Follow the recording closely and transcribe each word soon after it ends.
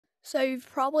So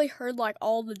you've probably heard like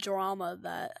all the drama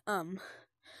that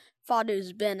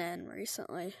Faadoo's been in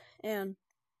recently, and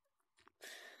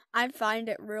I find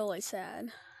it really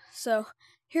sad. So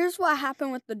here's what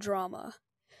happened with the drama.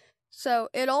 So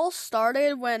it all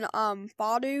started when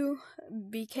Faadoo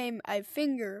became a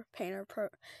finger painter,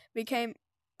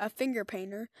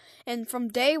 and from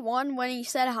day one when he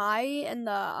said hi in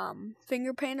the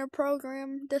finger painter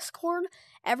program Discord,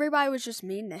 everybody was just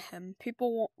mean to him.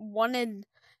 People wanted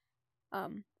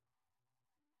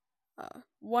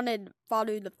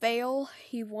Faadoo to fail.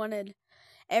 He wanted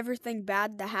everything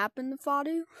bad to happen to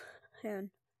Faadoo,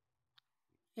 and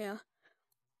yeah.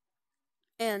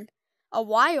 And a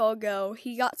while ago,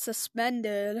 he got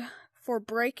suspended for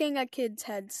breaking a kid's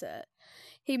headset.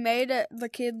 He made the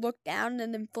kid look down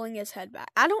and then fling his head back.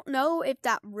 I don't know if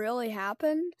that really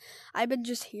happened. I've been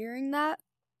just hearing that.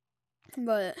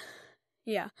 But,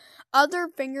 yeah. Other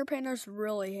finger painters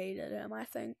really hated him, I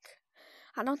think.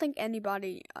 I don't think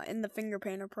anybody in the finger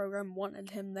painter program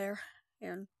wanted him there.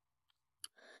 And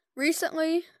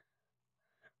recently,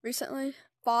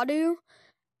 Faadoo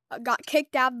got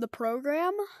kicked out of the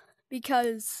program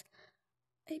because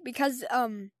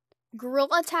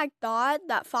Gorillatag thought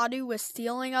that Faadoo was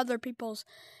stealing other people's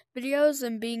videos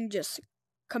and being just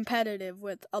competitive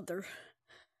with other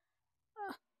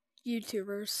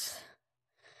YouTubers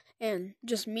and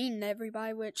just mean to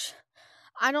everybody, which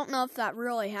I don't know if that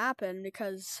really happened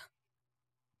because,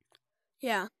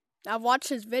 yeah, I've watched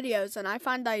his videos and I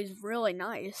find that he's really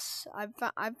nice.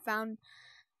 I've found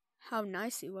how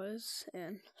nice he was,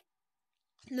 and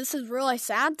this is really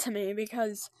sad to me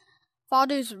because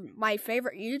Faadoo's my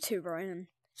favorite YouTuber, and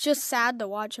it's just sad to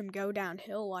watch him go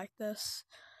downhill like this.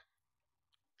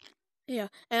 Yeah,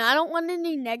 and I don't want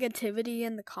any negativity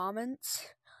in the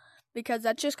comments because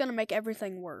that's just gonna make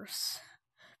everything worse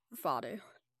for Faadoo.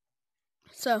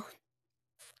 So,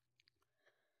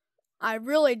 I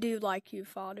really do like you,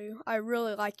 Faadoo. I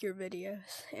really like your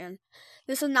videos, and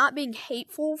this is not being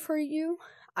hateful for you.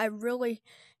 I really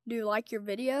do like your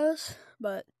videos,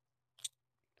 but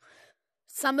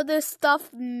some of this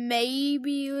stuff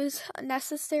maybe was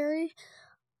necessary.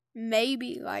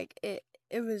 Maybe like it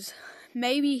was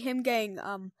maybe him getting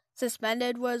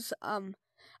suspended was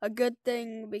a good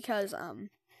thing because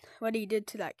what he did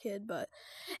to that kid, but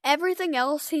everything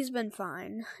else he's been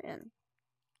fine. And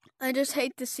I just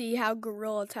hate to see how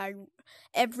Gorillatag,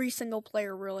 every single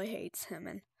player really hates him,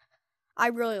 and I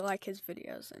really like his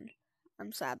videos, and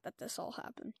I'm sad that this all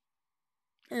happened.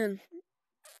 And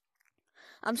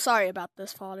I'm sorry about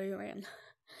this, Faadoo, and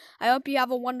I hope you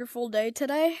have a wonderful day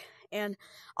today, and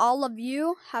all of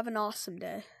you have an awesome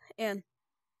day. And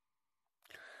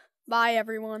bye,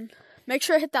 everyone. Make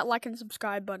sure to hit that like and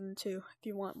subscribe button, too, if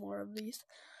you want more of these.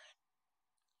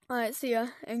 Alright, see ya,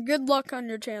 and good luck on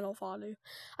your channel, Faadoo.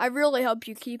 I really hope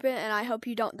you keep it, and I hope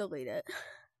you don't delete it.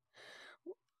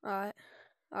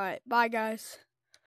 Alright, bye, guys.